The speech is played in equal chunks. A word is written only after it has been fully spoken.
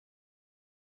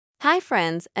Hi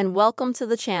friends, and welcome to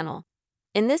the channel.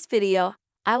 In this video,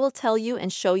 I will tell you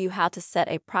and show you how to set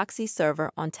a proxy server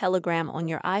on Telegram on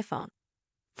your iPhone.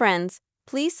 Friends,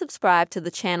 please subscribe to the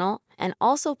channel and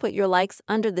also put your likes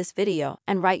under this video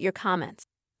and write your comments.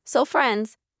 So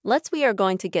friends, we are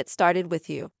going to get started with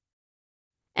you.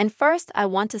 And first, I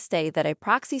want to state that a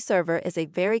proxy server is a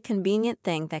very convenient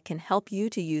thing that can help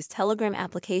you to use Telegram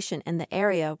application in the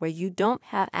area where you don't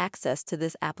have access to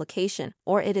this application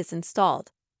or it is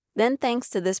installed. Then thanks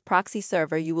to this proxy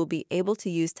server, you will be able to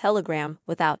use Telegram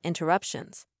without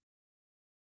interruptions.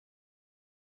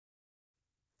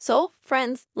 So,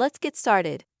 friends, let's get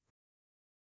started.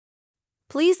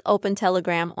 Please open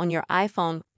Telegram on your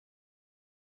iPhone.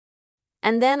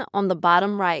 And then on the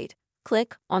bottom right,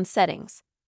 click on Settings.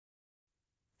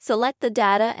 Select the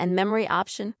Data and Memory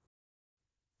option.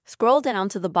 Scroll down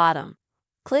to the bottom.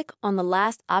 Click on the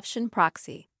last option,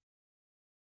 Proxy.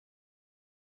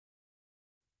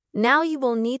 Now you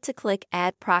will need to click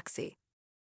Add Proxy.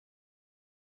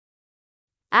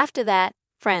 After that,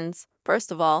 friends, first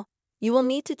of all, you will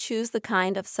need to choose the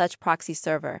kind of such proxy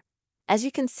server. As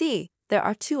you can see, there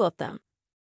are two of them.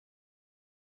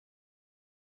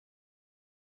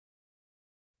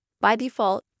 By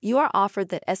default, you are offered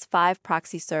the S5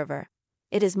 proxy server.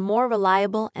 It is more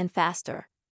reliable and faster.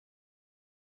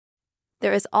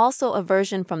 There is also a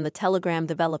version from the Telegram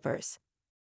developers.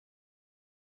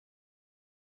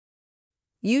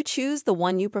 You choose the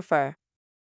one you prefer.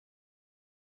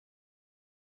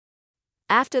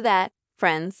 After that,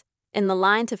 friends, in the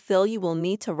line to fill you will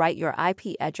need to write your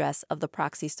IP address of the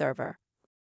proxy server.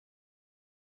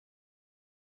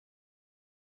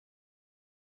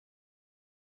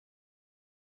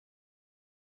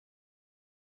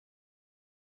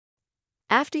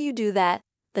 After you do that,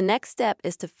 the next step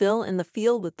is to fill in the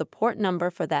field with the port number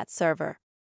for that server.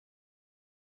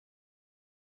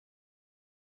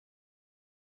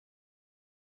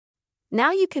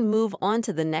 Now you can move on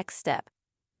to the next step.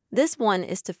 This one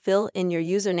is to fill in your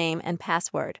username and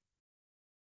password.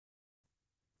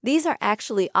 These are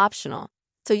actually optional,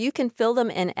 so you can fill them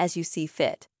in as you see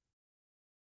fit.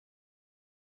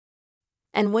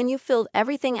 And when you filled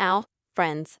everything out,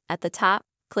 friends, at the top,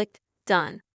 click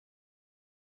Done.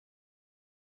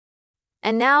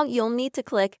 And now you'll need to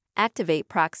click Activate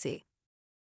Proxy.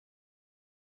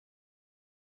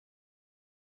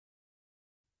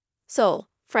 So,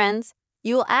 friends,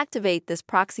 you will activate this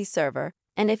proxy server,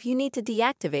 and if you need to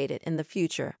deactivate it in the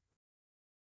future,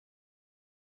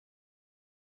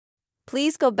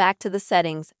 please go back to the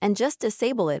settings and just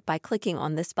disable it by clicking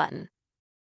on this button.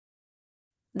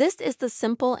 This is the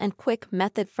simple and quick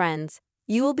method, friends.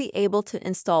 You will be able to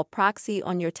install Proxy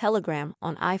on your Telegram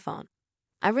on iPhone.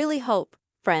 I really hope,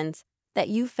 friends, that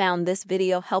you found this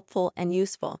video helpful and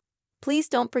useful. Please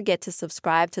don't forget to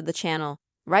subscribe to the channel,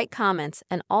 write comments,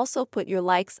 and also put your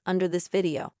likes under this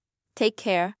video. Take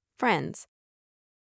care, friends.